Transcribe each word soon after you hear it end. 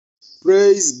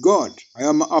Praise God. I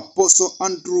am Apostle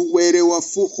Andrew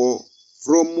Wafuho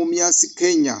from Mumias,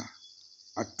 Kenya,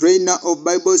 a trainer of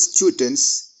Bible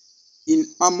students in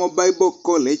AMO Bible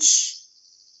College,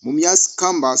 Mumias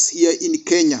campus here in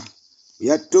Kenya.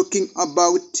 We are talking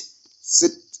about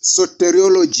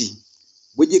Soteriology,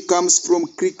 which comes from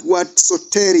Greek word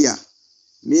soteria,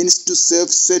 means to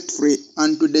save, set free,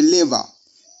 and to deliver,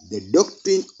 the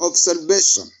doctrine of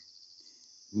salvation.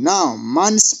 Now,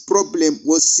 man's problem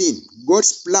was sin.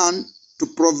 God's plan to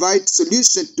provide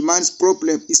solution to man's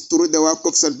problem is through the work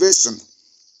of salvation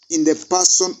in the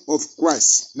person of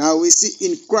Christ. Now we see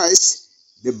in Christ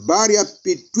the barrier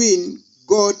between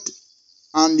God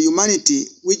and humanity,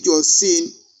 which was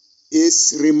sin,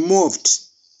 is removed.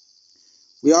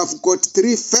 We have got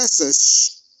three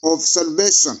phases of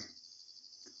salvation,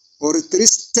 or three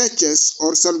stages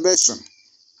of salvation.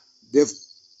 The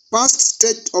first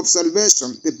stage of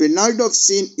salvation, the penalty of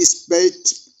sin, is paid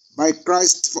by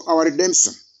Christ for our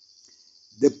redemption.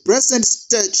 The present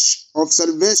stage of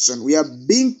salvation, we are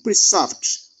being preserved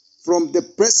from the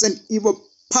present evil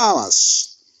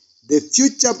powers. The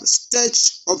future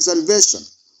stage of salvation,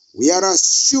 we are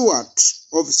assured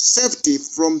of safety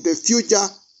from the future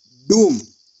doom.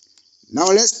 Now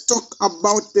let's talk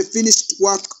about the finished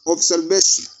work of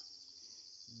salvation.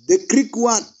 The Greek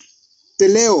word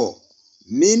teleo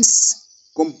means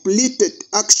completed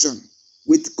action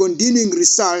with continuing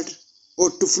result, or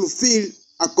to fulfill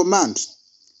a command.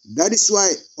 That is why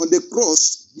on the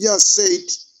cross Jesus said,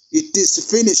 "It is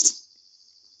finished."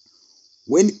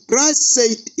 When Christ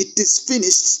said it is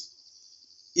finished,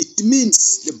 it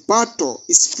means the battle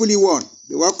is fully won,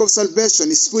 the work of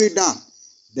salvation is fully done,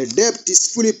 the debt is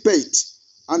fully paid,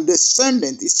 and the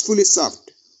sentence is fully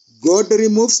served. God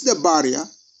removes the barrier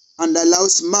and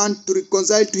allows man to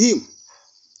reconcile to him.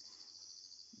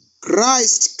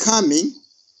 Christ's coming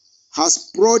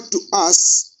has brought to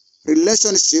us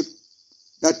relationship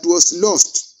that was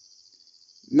lost.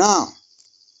 Now,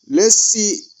 let's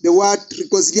see the word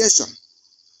reconciliation.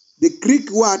 The Greek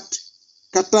word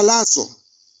katalasso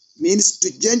means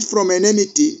to change from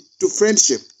enmity to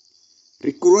friendship.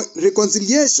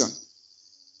 Reconciliation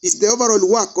is the overall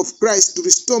work of Christ to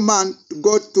restore man to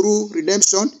God through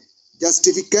redemption,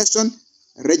 justification,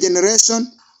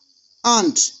 regeneration,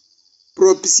 and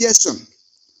propitiation.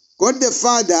 God the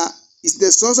Father is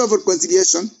the source of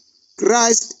reconciliation.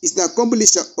 Christ is the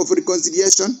accomplisher of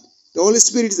reconciliation. The Holy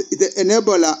Spirit is the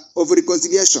enabler of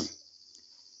reconciliation.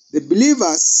 The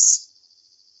believers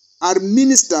are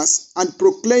ministers and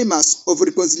proclaimers of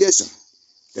reconciliation.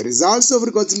 The results of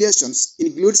reconciliation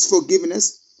includes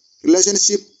forgiveness,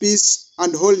 relationship, peace,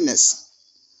 and holiness.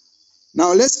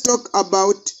 Now let's talk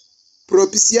about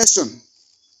propitiation.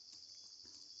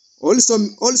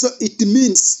 Also it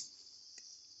means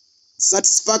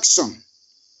satisfaction.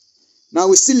 Now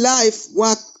we see life,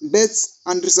 work, death,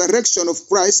 and resurrection of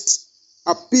Christ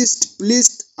appeased,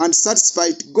 pleased, and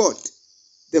satisfied God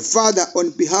the Father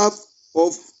on behalf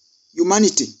of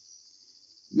humanity.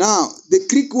 Now, the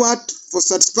Greek word for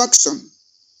satisfaction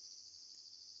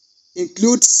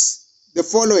includes the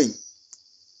following: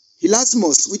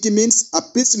 hilasmos, which means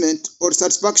appeasement or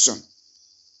satisfaction;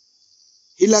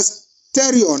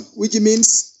 hilasterion, which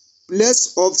means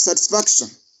place of satisfaction;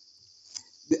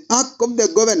 the ark of the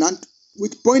covenant,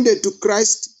 which pointed to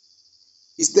Christ,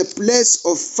 is the place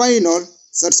of final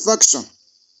satisfaction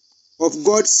of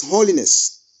God's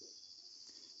holiness.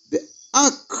 The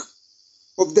ark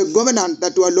of the covenant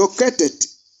that were located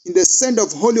in the center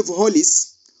of Holy of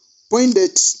Holies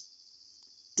pointed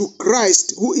to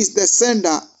Christ, who is the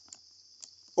center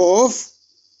of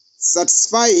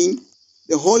satisfying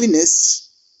the holiness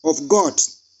of God.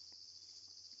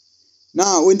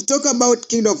 Now, when we talk about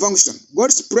kingdom function,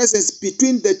 God's presence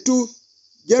between the two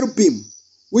cherubim,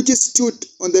 which stood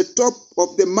on the top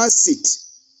of the mast seat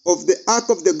of the Ark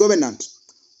of the Covenant,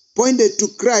 pointed to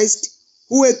Christ,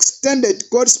 who extended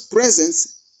God's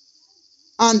presence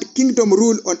and kingdom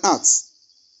rule on earth.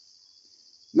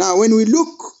 Now, when we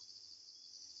look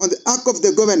on the Ark of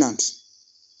the Covenant,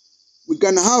 we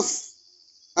can have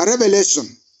a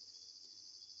revelation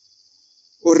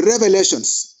or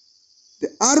revelations.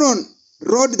 The Aaron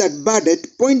rod that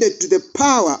budded pointed to the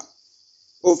power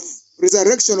of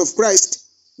resurrection of Christ,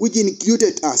 which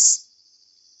included us.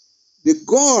 The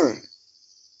gold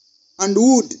and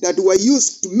wood that were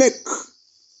used to make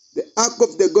the Ark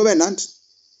of the Covenant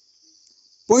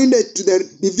pointed to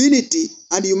the divinity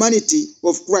and humanity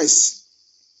of Christ.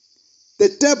 The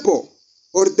temple,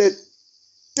 or the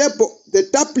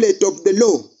tablet of the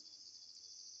law,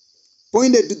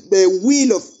 pointed to the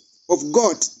will of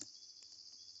God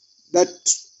that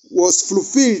was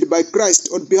fulfilled by Christ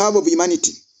on behalf of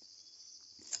humanity.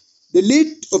 The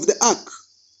lid of the ark,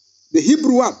 the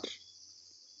Hebrew word,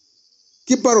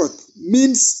 kipparoth,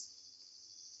 means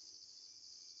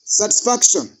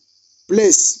satisfaction,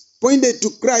 place, pointed to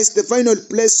Christ, the final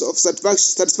place of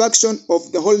satisfaction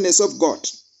of the holiness of God.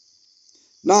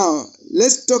 Now,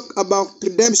 let's talk about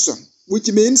redemption,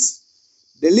 which means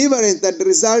deliverance that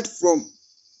results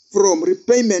from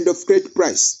repayment of great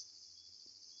price.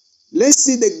 Let's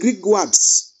see the Greek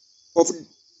words of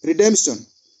redemption.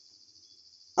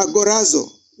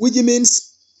 Agorazo, which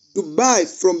means to buy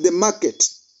from the market.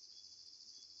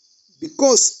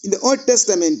 Because in the Old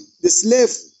Testament, the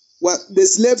slaves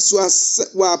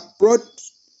were brought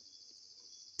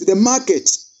to the market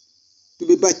to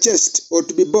be purchased or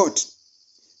to be bought.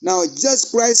 Now,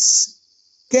 Jesus Christ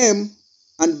came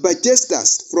and purchased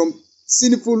us from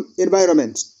sinful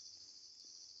environment.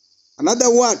 Another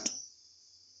word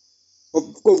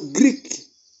of Greek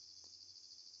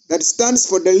that stands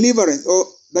for deliverance or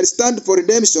that stands for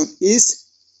redemption is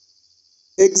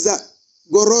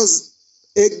exagorazo.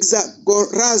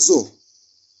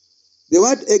 The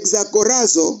word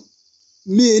exagorazo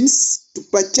means to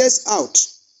purchase out.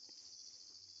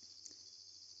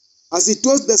 As it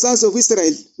was the sons of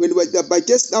Israel when they were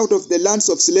purchased out of the lands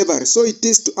of slavery, so it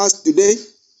is to us today.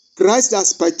 Christ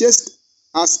has purchased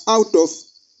us out of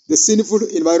the sinful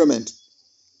environment.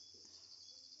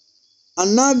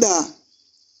 Another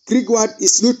Greek word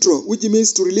is lutro, which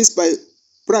means to release by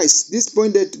price. This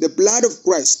pointed to the blood of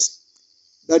Christ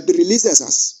that releases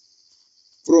us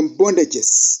from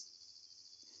bondages.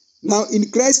 Now in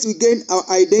Christ we gain our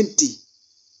identity.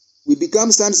 We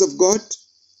become sons of God.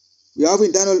 We have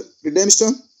eternal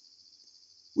redemption.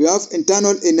 We have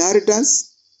eternal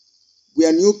inheritance. We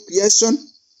are new creation.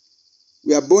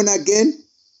 We are born again.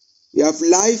 We have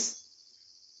life.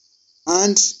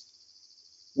 And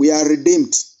we are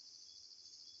redeemed.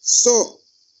 So,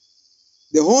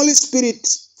 the Holy Spirit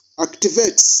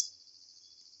activates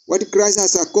what Christ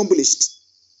has accomplished.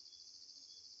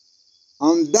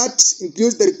 And that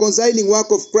includes the reconciling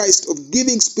work of Christ of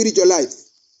giving spiritual life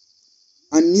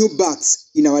and new births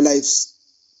in our lives.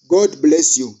 God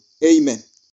bless you. Amen.